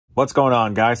What's going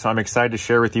on, guys? So I'm excited to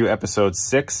share with you episode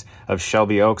 6 of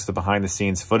Shelby Oaks, the behind the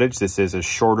scenes footage. This is a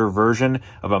shorter version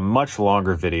of a much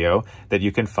longer video that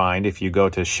you can find if you go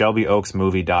to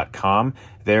shelbyoaksmovie.com.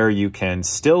 There you can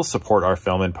still support our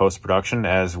film in post-production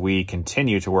as we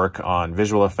continue to work on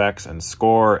visual effects and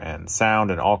score and sound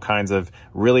and all kinds of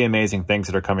really amazing things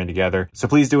that are coming together. So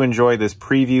please do enjoy this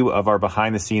preview of our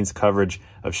behind the scenes coverage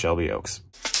of Shelby Oaks.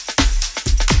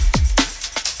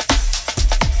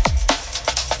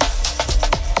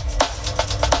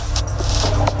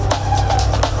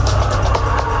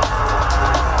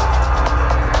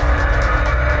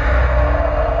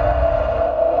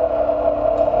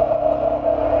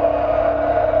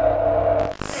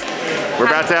 We're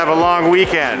about to have a long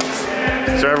weekend,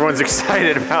 so everyone's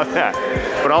excited about that.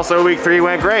 But also week 3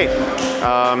 went great.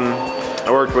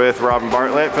 I worked with Robin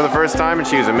Bartlett for the first time and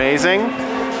she was amazing.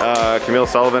 Camille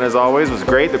Sullivan, as always, was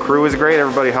great. The crew was great.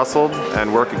 Everybody hustled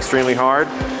and worked extremely hard.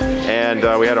 And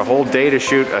we had a whole day to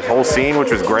shoot a whole scene, which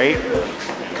was great.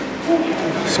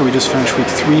 So we just finished week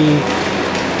 3.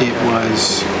 It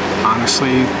was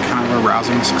honestly kind of a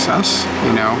rousing success.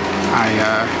 You know,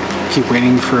 I keep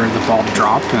waiting for the ball to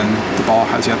drop, and the ball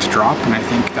has yet to drop, and I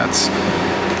think that's,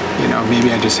 you know,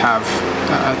 maybe I just have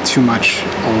too much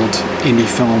old indie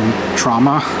film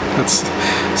trauma that's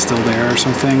still there or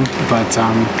something. But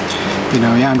you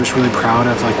know, yeah, I'm just really proud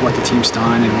of like what the team's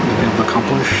done and what they've been able to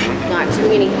accomplish. Not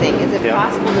doing anything. Is it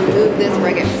possible to move this where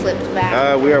I get flipped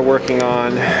back? We are working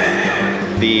on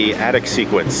the attic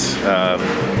sequence.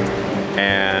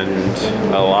 And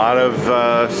a lot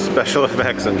of special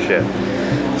effects and shit.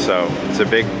 So it's a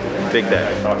big day.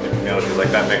 I talked to Camille, she's like,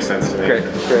 that makes sense to me. Great.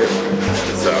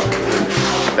 So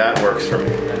that works for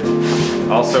me.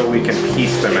 Also, we can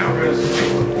piece them out.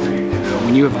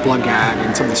 When you have a blood gag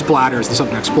and something splatters and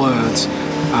something explodes,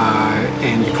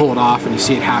 and you pull it off and you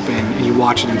see it happen and you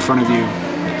watch it in front of you,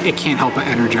 it can't help but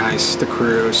energize the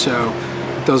crew. So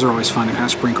those are always fun to kind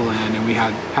of sprinkle in, and we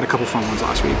had a couple fun ones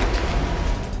last week.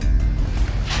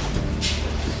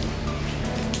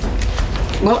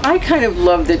 Well, I kind of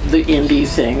love the indie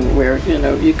thing where, you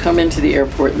know, you come into the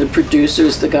airport and the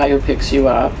producer's the guy who picks you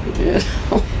up, you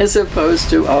know, as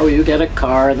opposed to, oh, you get a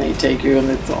car and they take you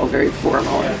and it's all very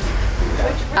formal.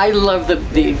 I love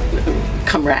the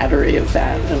camaraderie of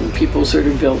that and people sort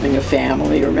of building a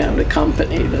family around a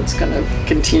company that's going to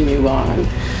continue on.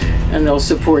 And they'll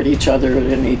support each other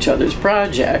in each other's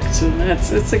projects, and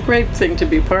it's a great thing to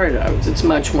be part of. It's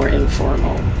much more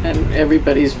informal, and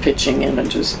everybody's pitching in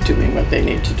and just doing what they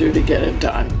need to do to get it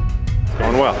done.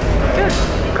 Going well. Good.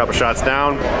 A couple shots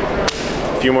down,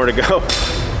 a few more to go.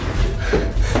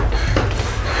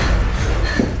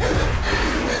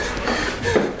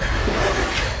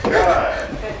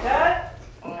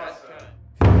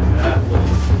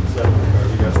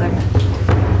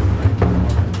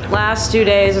 Last 2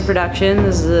 days of production.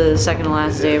 This is the second to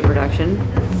last day of production.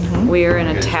 We are in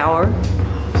a tower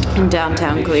in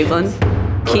downtown Cleveland.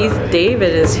 Keith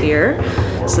David is here,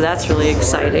 so that's really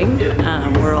exciting.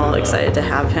 We're all excited to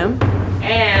have him.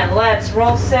 And let's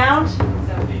roll sound.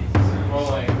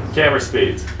 Camera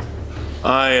speeds.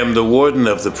 I am the warden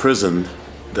of the prison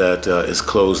that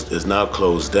is now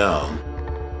closed down.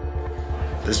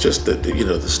 It's just that you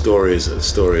know, the story is a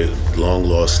story of long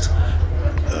lost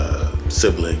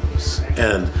siblings,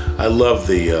 and I love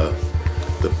the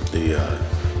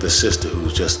sister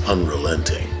who's just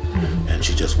unrelenting, and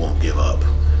she just won't give up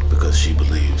because she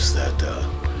believes that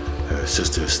her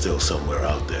sister is still somewhere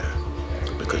out there,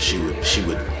 because she would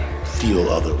feel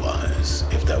otherwise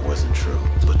if that wasn't true.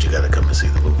 But you got to come and see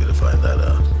the movie to find that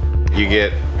out. You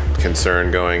get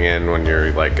concerned going in when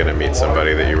you're like going to meet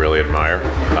somebody that you really admire,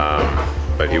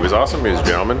 but he was awesome. He was a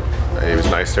gentleman. He was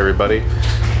nice to everybody.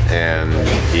 And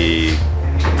he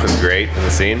was great in the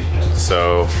scene,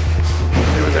 so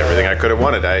it was everything I could have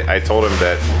wanted. I told him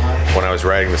that when I was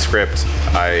writing the script,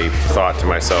 I thought to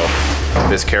myself,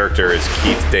 this character is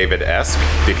Keith David-esque,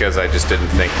 because I just didn't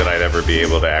think that I'd ever be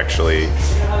able to actually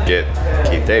get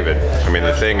Keith David. I mean,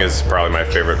 The Thing is probably my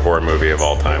favorite horror movie of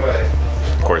all time.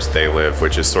 Of course, They Live,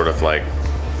 which is sort of like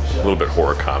a little bit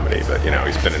horror comedy, but you know,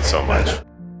 he's been in so much.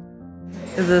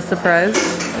 Is it a surprise?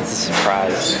 It's a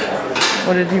surprise.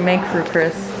 What did you make for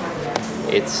Chris?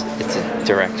 It's a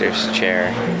director's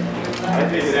chair.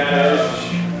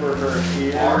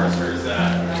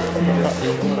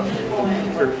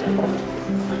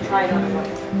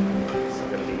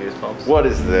 What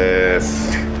is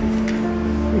this?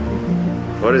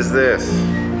 What is this?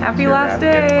 Happy last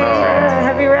day! Oh.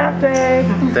 Happy wrap day!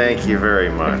 Thank you very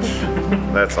much.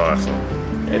 That's awesome.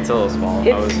 It's a little small.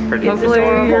 I was pretty Hopefully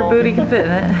your booty can fit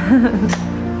in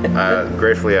it.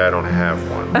 Gratefully, I don't have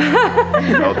one.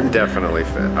 I'll definitely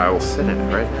fit. I will sit in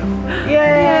it right now.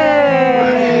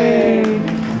 Yay!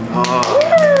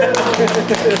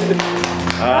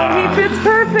 He fits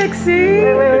perfect, see?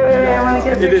 Wait. I want to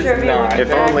get a picture of you.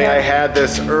 If only I had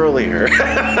this earlier.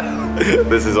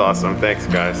 This is awesome. Thanks,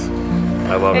 guys.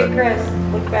 I love it. Hey, Chris,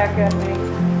 look back at me.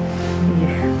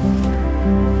 Yeah.